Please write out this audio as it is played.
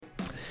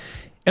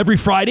Every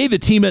Friday, the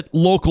team at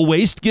Local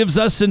Waste gives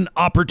us an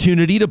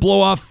opportunity to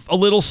blow off a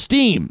little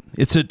steam.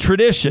 It's a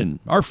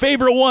tradition, our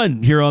favorite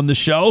one here on the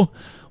show,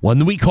 one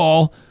that we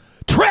call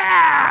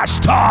Trash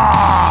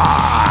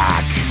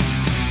Talk.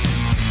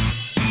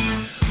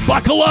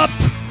 Buckle up,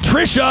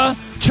 Trisha.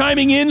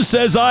 Chiming in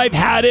says, I've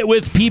had it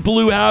with people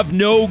who have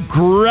no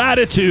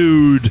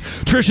gratitude.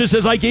 Trisha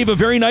says, I gave a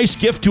very nice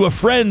gift to a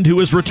friend who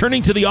was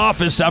returning to the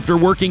office after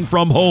working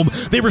from home.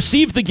 They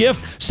received the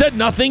gift, said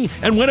nothing,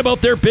 and went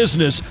about their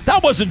business.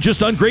 That wasn't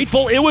just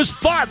ungrateful, it was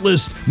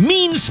thoughtless,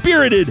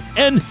 mean-spirited,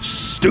 and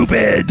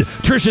stupid.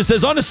 Trisha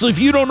says, honestly, if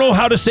you don't know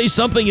how to say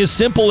something as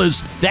simple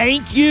as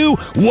thank you,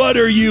 what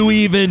are you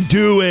even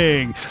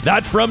doing?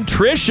 That from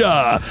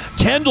Trisha.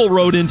 Kendall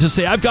wrote in to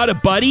say, I've got a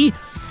buddy,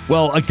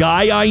 well, a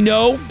guy I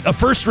know, a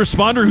first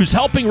responder who's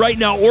helping right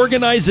now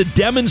organize a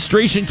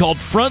demonstration called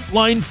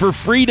Frontline for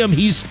Freedom.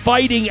 He's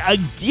fighting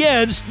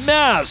against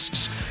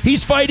masks.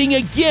 He's fighting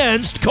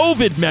against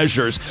COVID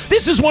measures.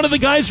 This is one of the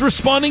guys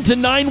responding to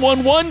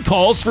 911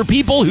 calls for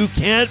people who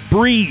can't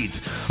breathe.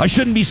 I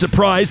shouldn't be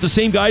surprised. The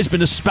same guy's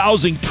been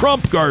espousing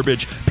Trump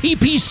garbage,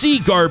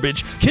 PPC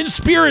garbage,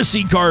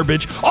 conspiracy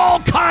garbage, all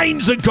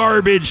kinds of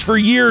garbage for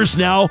years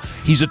now.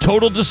 He's a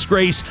total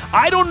disgrace.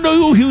 I don't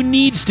know who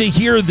needs to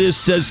hear this,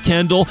 says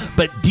Kendall,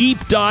 but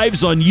deep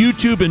dives on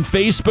YouTube and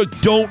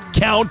Facebook don't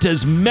count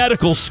as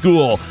medical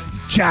school.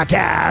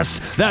 Jackass.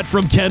 That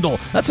from Kendall.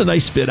 That's a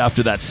nice fit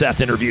after that Seth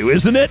interview,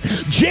 isn't it?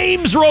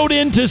 James wrote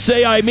in to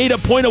say, I made a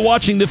point of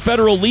watching the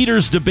federal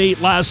leaders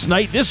debate last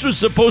night. This was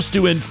supposed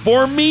to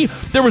inform me.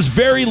 There was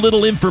very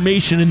little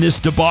information in this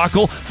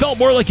debacle. Felt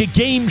more like a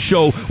game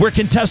show where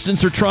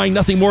contestants are trying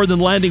nothing more than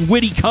landing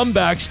witty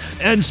comebacks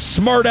and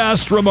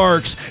smart-assed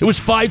remarks. It was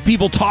 5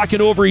 people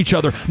talking over each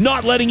other,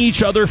 not letting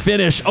each other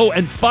finish. Oh,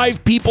 and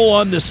 5 people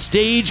on the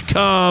stage.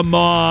 Come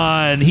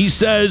on. He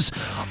says,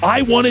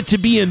 I wanted to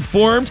be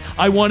informed.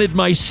 I wanted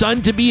my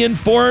son to be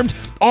informed.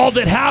 All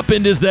that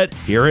happened is that,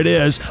 here it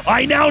is,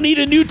 I now need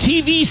a new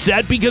TV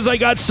set because I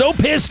got so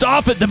pissed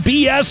off at the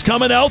BS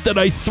coming out that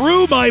I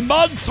threw my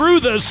mug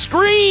through the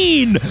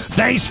screen.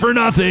 Thanks for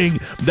nothing.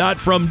 That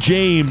from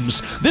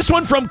James. This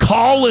one from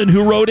Colin,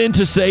 who wrote in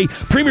to say,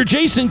 Premier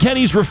Jason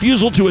Kenney's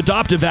refusal to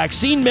adopt a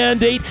vaccine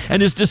mandate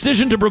and his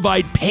decision to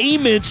provide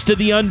payments to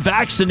the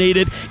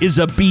unvaccinated is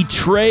a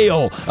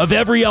betrayal of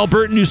every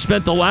Albertan who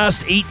spent the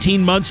last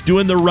 18 months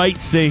doing the right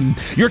thing.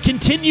 Your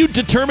continued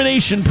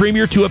determination,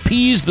 Premier, to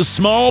appease the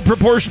small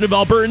proportion of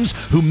Albertans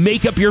who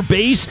make up your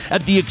base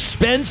at the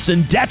expense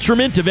and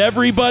detriment of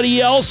everybody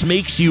else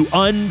makes you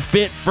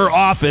unfit for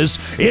office.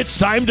 It's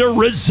time to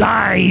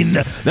resign.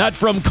 That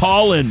from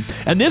Colin.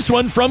 And this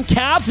one from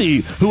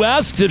Kathy, who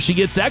asks if she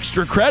gets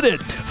extra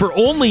credit for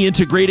only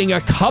integrating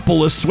a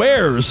couple of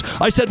swears.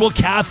 I said, well,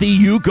 Kathy,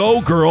 you go,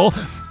 girl.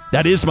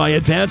 That is my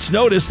advance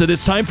notice that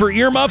it's time for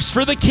earmuffs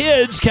for the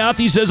kids.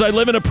 Kathy says, I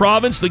live in a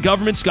province. The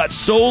government's got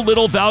so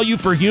little value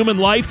for human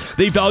life.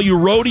 They value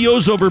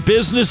rodeos over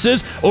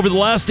businesses. Over the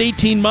last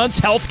 18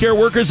 months, healthcare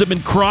workers have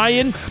been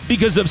crying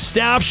because of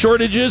staff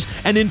shortages.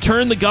 And in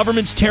turn, the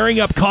government's tearing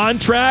up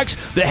contracts.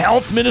 The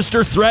health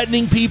minister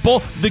threatening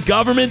people. The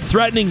government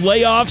threatening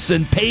layoffs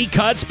and pay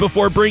cuts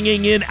before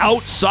bringing in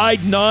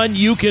outside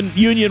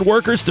non-union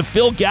workers to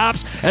fill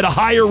gaps at a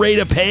higher rate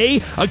of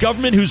pay. A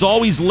government who's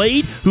always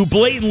late, who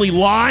blatantly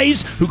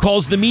lies, who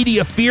calls the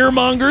media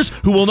fearmongers,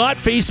 who will not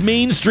face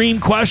mainstream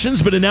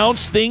questions but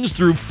announce things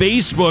through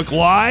Facebook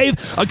Live,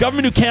 a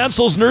government who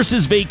cancels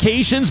nurses'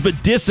 vacations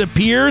but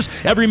disappears,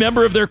 every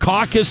member of their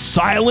caucus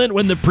silent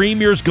when the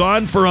premier's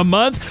gone for a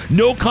month,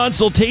 no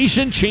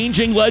consultation,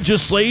 changing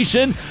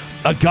legislation.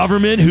 A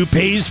government who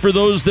pays for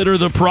those that are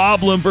the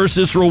problem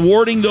versus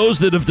rewarding those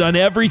that have done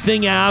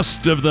everything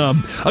asked of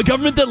them. A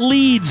government that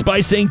leads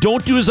by saying,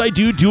 don't do as I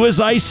do as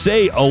I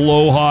say.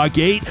 Aloha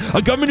Gate.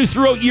 A government who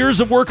threw out years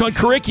of work on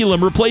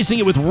curriculum, replacing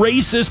it with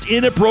racist,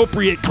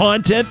 inappropriate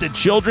content that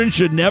children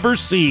should never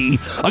see.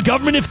 A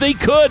government, if they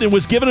could and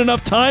was given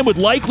enough time, would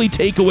likely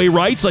take away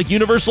rights like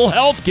universal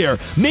health care.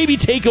 Maybe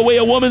take away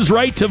a woman's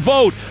right to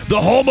vote. The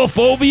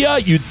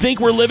homophobia, you'd think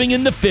we're living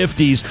in the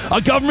 50s.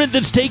 A government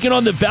that's taken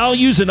on the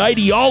values and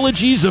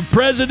ideologies of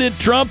President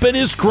Trump and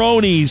his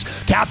cronies.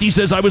 Kathy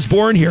says, I was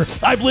born here.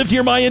 I've lived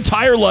here my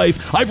entire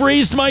life. I've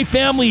raised my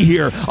family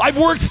here. I've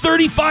worked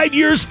 35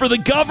 years for the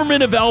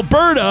government of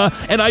Alberta,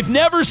 and I've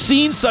never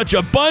seen such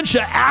a bunch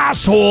of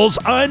assholes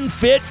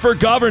unfit for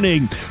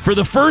governing. For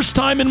the first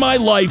time in my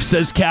life,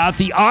 says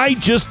Kathy, I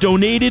just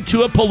donated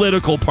to a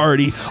political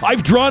party.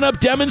 I've drawn up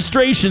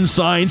demonstration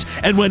signs,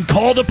 and when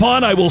called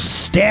upon, I will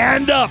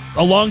stand up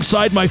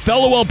alongside my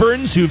fellow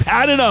Albertans who've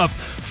had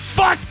enough.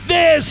 Fuck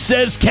this,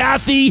 says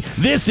Kathy.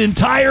 This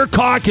entire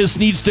caucus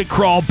needs to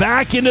crawl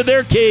back into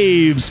their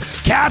caves.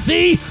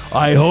 Kathy,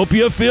 I hope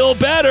you feel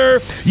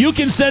better. You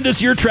can send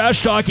us your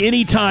trash talk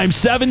anytime,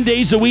 7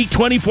 days a week,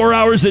 24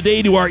 hours a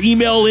day to our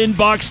email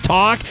inbox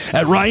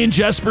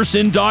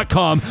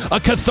talk@ryanjesperson.com. A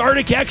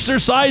cathartic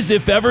exercise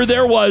if ever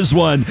there was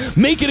one.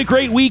 Make it a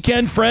great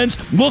weekend, friends.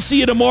 We'll see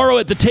you tomorrow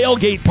at the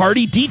tailgate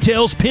party.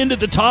 Details pinned at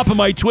the top of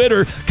my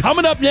Twitter.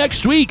 Coming up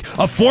next week,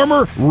 a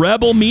former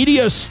Rebel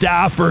Media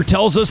staffer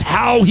tells us us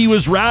how he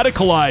was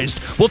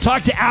radicalized. We'll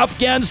talk to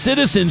Afghan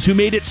citizens who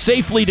made it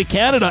safely to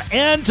Canada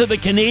and to the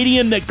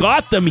Canadian that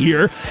got them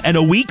here. And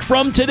a week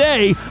from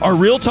today, our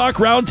Real Talk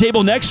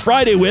Roundtable next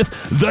Friday with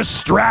the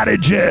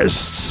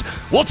strategists.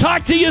 We'll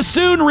talk to you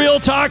soon, Real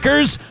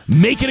Talkers.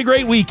 Make it a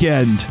great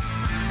weekend.